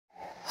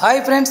Hi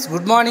friends,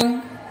 good morning.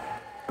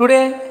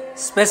 Today,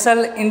 special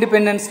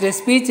Independence Day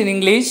speech in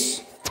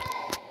English.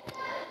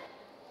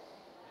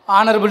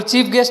 Honorable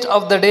Chief Guest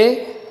of the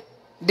day,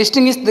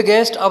 distinguished the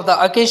guest of the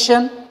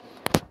occasion,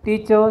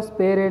 teachers,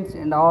 parents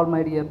and all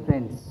my dear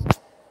friends.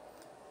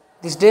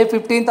 This day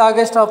 15th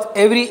August of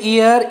every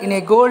year in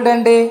a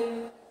golden day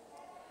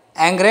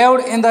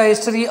engraved in the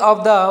history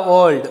of the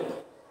world.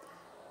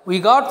 We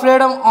got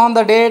freedom on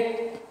the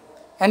date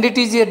and it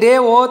is a day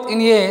worth in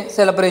a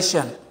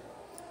celebration.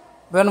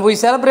 When we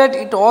celebrate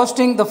it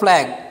hosting the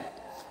flag,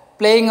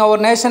 playing our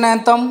nation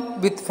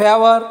anthem with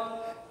fervor,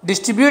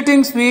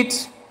 distributing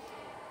sweets,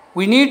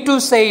 we need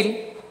to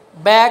sail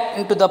back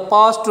into the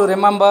past to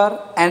remember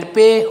and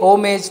pay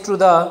homage to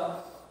the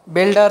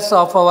builders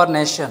of our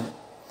nation.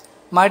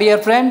 My dear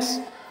friends,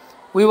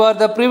 we were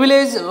the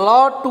privileged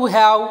lot to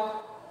have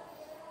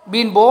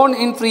been born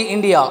in free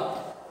India.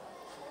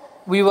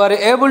 We were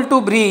able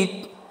to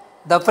breathe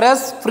the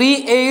fresh,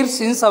 free air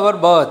since our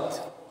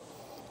birth.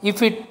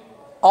 If it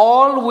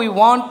all we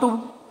want to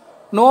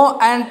know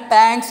and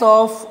thanks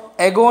of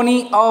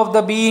agony of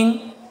the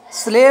being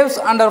slaves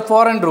under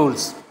foreign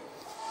rules.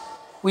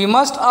 We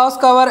must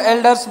ask our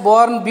elders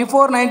born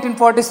before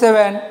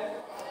 1947.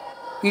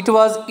 It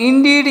was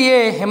indeed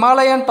a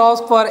Himalayan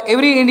task for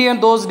every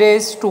Indian those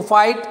days to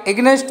fight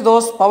against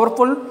those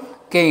powerful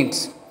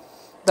gains.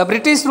 The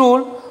British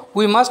rule,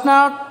 we must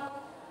not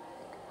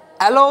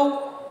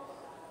allow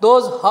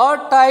those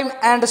hard time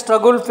and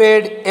struggle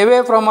fade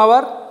away from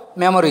our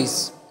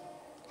memories.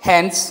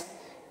 Hence,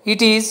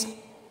 it is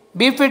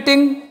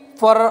befitting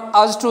for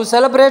us to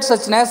celebrate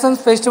such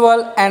nation's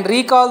festival and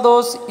recall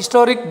those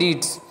historic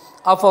deeds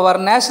of our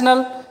national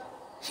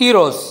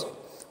heroes.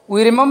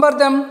 We remember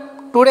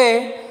them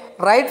today,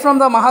 right from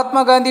the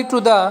Mahatma Gandhi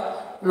to the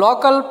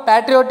local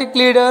patriotic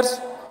leaders.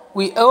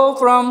 We owe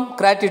from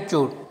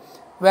gratitude.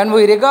 When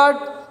we regard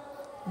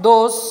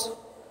those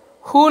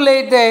who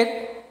laid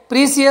their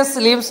precious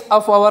lives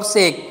of our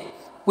sake,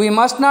 we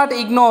must not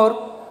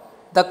ignore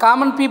the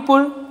common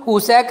people who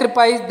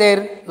sacrificed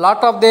their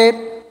lot of their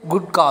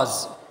good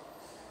cause.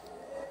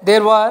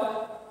 There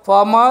were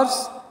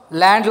farmers,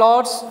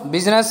 landlords,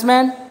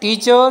 businessmen,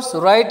 teachers,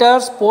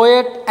 writers,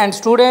 poets and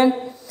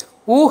students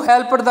who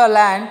helped the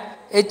land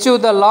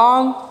achieve the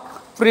long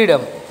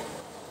freedom.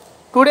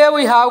 Today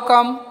we have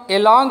come a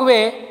long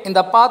way in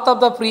the path of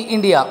the free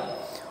India.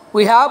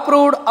 We have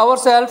proved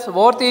ourselves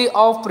worthy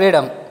of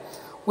freedom.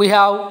 We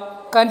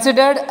have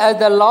considered as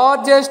the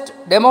largest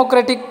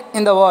democratic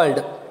in the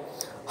world.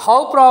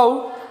 How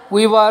proud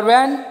we were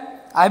when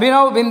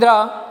Abhinav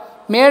Bindra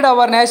made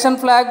our nation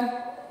flag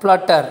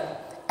flutter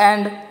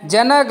and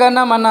Jana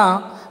Gana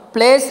Mana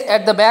placed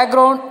at the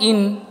background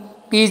in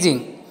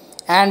Beijing.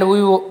 And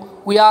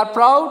we are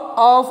proud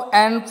of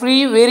and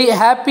very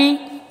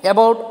happy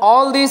about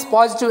all these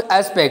positive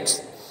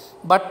aspects.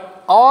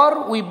 But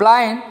are we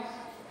blind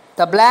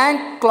the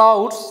blank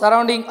clouds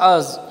surrounding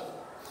us?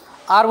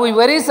 Are we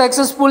very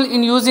successful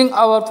in using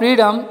our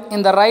freedom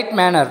in the right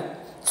manner?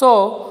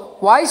 So,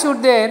 why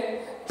should there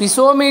be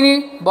so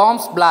many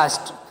bombs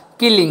blast,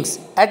 killings,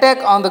 attack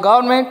on the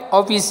government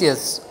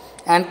officials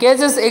and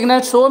cases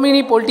against so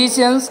many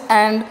politicians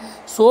and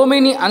so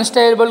many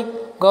unstable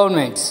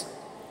governments?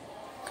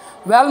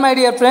 Well, my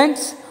dear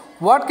friends,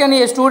 what can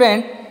a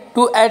student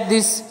do at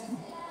this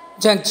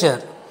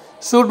juncture?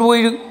 Should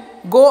we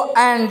go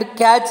and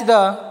catch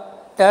the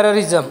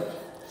terrorism?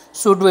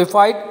 Should we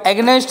fight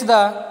against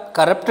the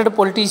corrupted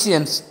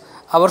politicians?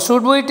 Or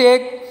should we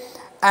take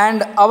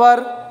and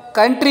our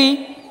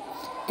country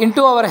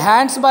into our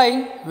hands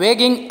by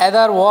waging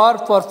other war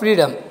for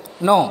freedom?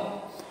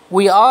 No,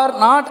 we are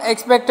not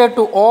expected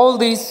to all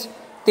these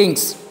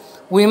things.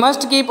 We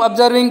must keep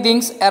observing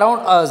things around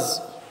us,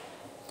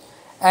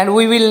 and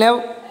we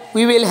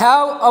will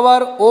have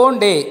our own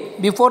day.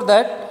 Before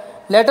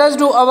that, let us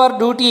do our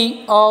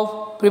duty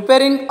of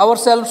preparing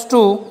ourselves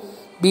to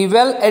be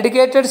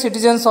well-educated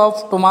citizens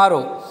of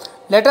tomorrow.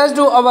 Let us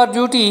do our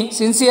duty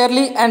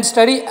sincerely and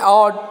study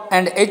hard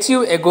and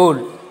achieve a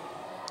goal.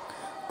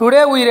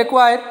 Today we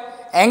require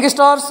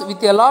youngsters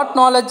with a lot of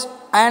knowledge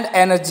and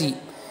energy.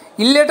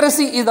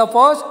 Illiteracy is the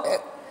first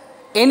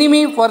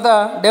enemy for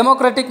the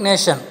democratic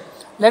nation.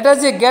 Let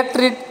us get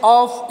rid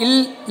of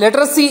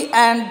illiteracy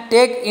and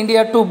take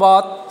India to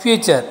both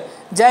future.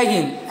 Jai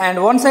Hind,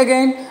 and once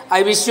again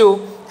I wish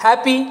you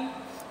happy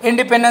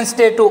Independence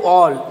Day to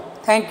all.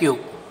 Thank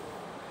you.